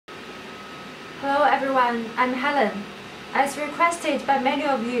Hello everyone, I'm Helen. As requested by many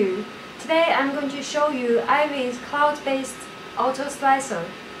of you, today I'm going to show you IVI's cloud-based auto slicer.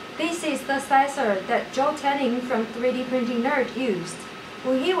 This is the slicer that Joe Telling from 3D Printing Nerd used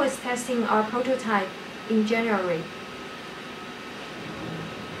when he was testing our prototype in January.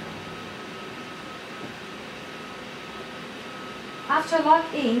 After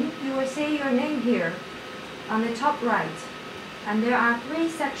login, you will see your name here on the top right, and there are 3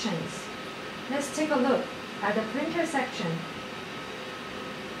 sections. Let's take a look at the printer section.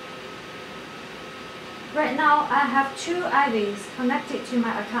 Right now, I have 2 IVIs connected to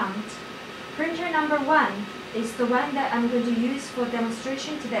my account. Printer number 1 is the one that I'm going to use for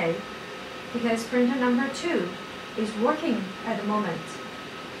demonstration today, because printer number 2 is working at the moment.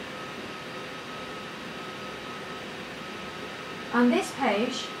 On this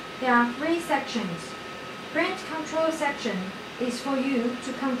page, there are 3 sections. Print control section is for you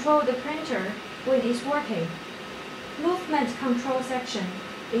to control the printer when it's working. Movement control section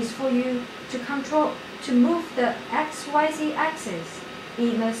is for you to move the XYZ axis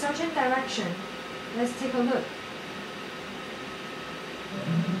in a certain direction. Let's take a look.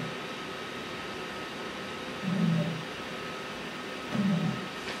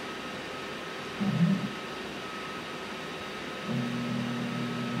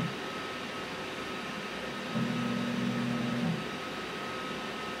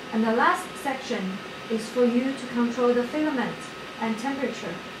 And the last section is for you to control the filament and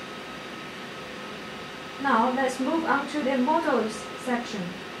temperature. Now let's move on to the models section.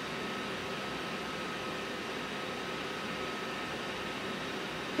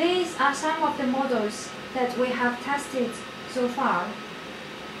 These are some of the models that we have tested so far.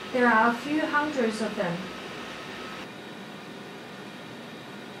 There are a few hundreds of them.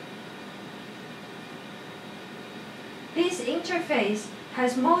 This interface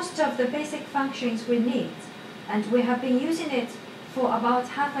has most of the basic functions we need, and we have been using it for about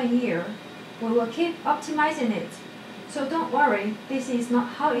half a year. We will keep optimizing it, so don't worry, this is not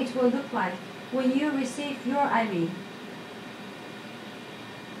how it will look like when you receive your IVI.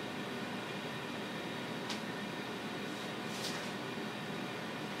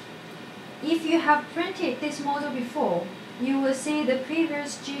 If you have printed this model before, you will see the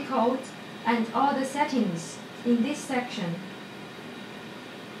previous G-code and all the settings in this section.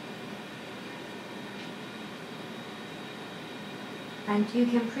 And you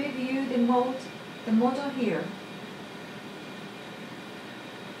can preview the model here.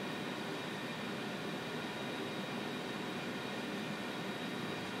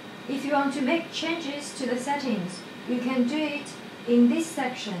 If you want to make changes to the settings, you can do it in this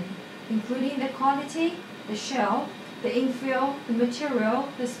section, including the quality, the shell, the infill, the material,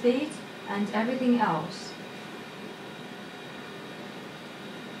 the speed, and everything else.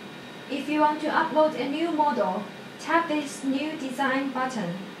 If you want to upload a new model, tap this New Design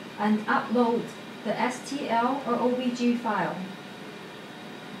button and upload the STL or OBJ file.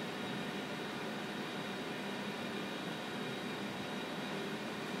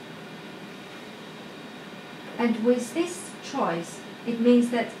 And with this choice, it means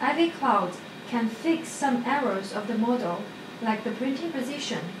that IVI Cloud can fix some errors of the model, like the printing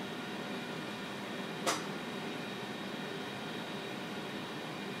position.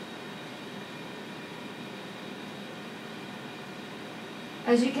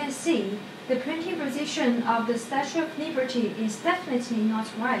 As you can see, the printing position of the Statue of Liberty is definitely not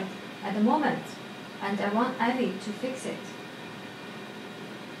right at the moment, and I want IVI to fix it.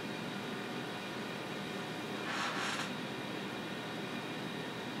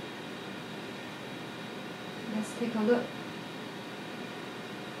 Let's take a look.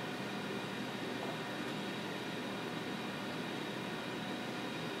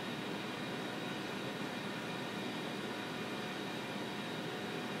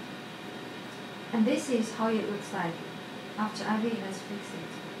 And this is how it looks like after IVI. Let's fix it.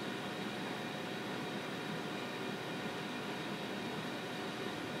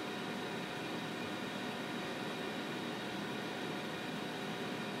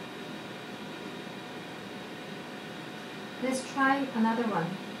 Let's try another one.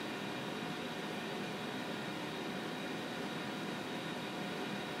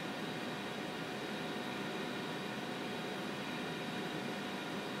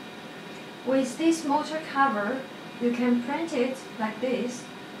 With this motor cover, you can print it like this,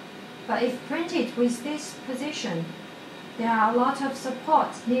 but if printed with this position, there are a lot of support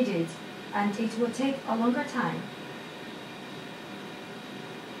needed, and it will take a longer time.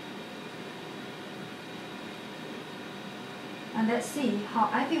 And let's see how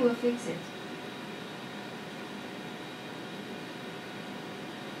IVI will fix it.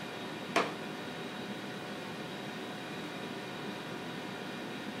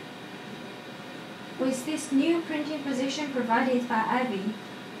 With this new printing position provided by IVI,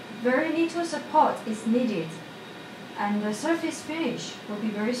 very little support is needed, and the surface finish will be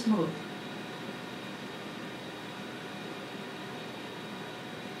very smooth.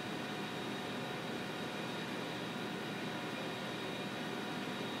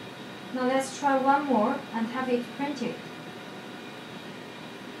 Now let's try one more and have it printed.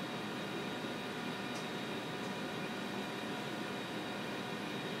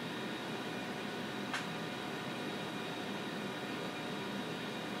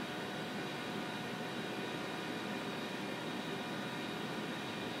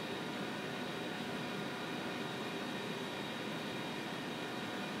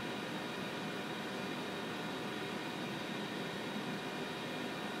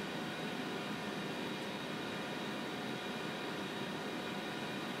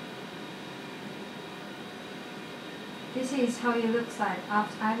 This is how it looks like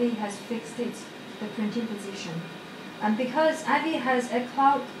after IVI has fixed the printing position. And because IVI has a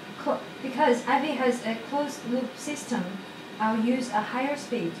closed loop system, I'll use a higher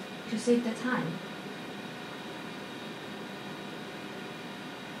speed to save the time.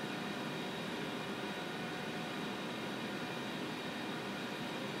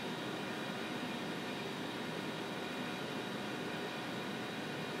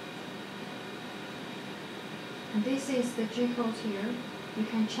 And this is the G-code here. You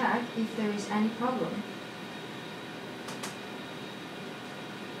can check if there is any problem.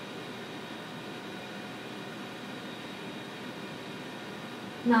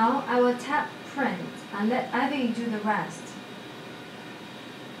 Now I will tap print and let IVI do the rest.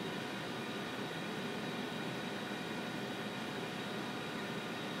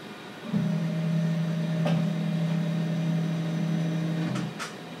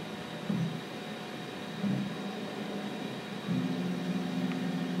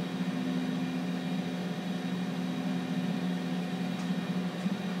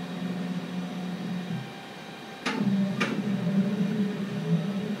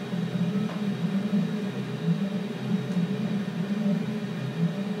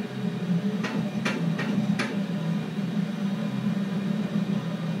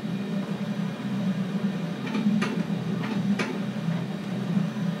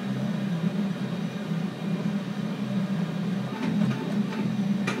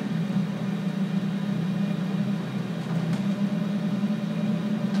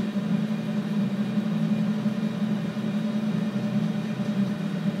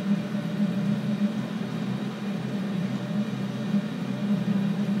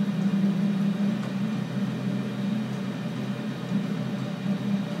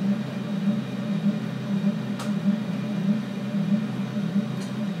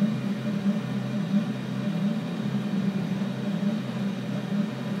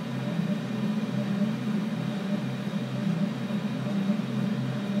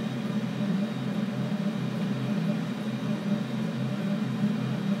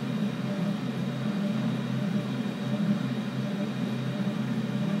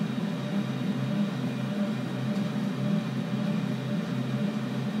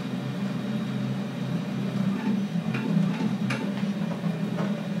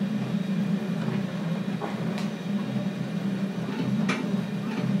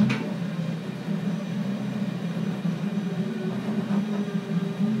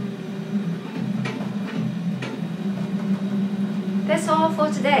 That's all for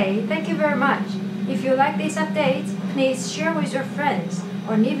today. Thank you very much. If you like this update, please share with your friends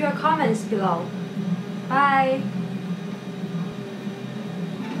or leave your comments below. Bye!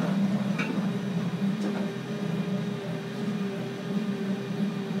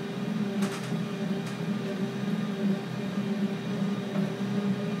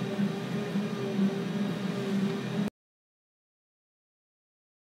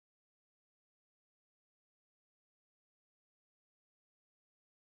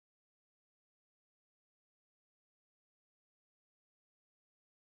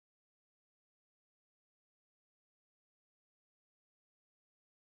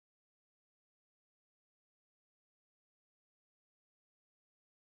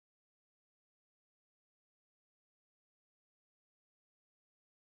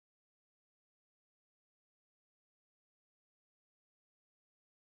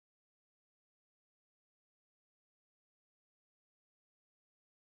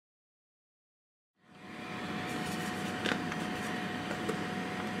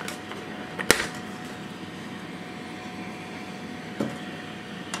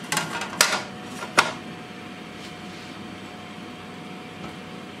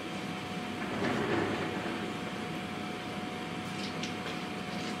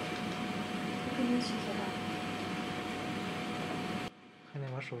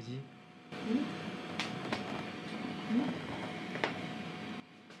 上手机。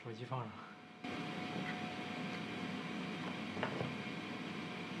手机放上。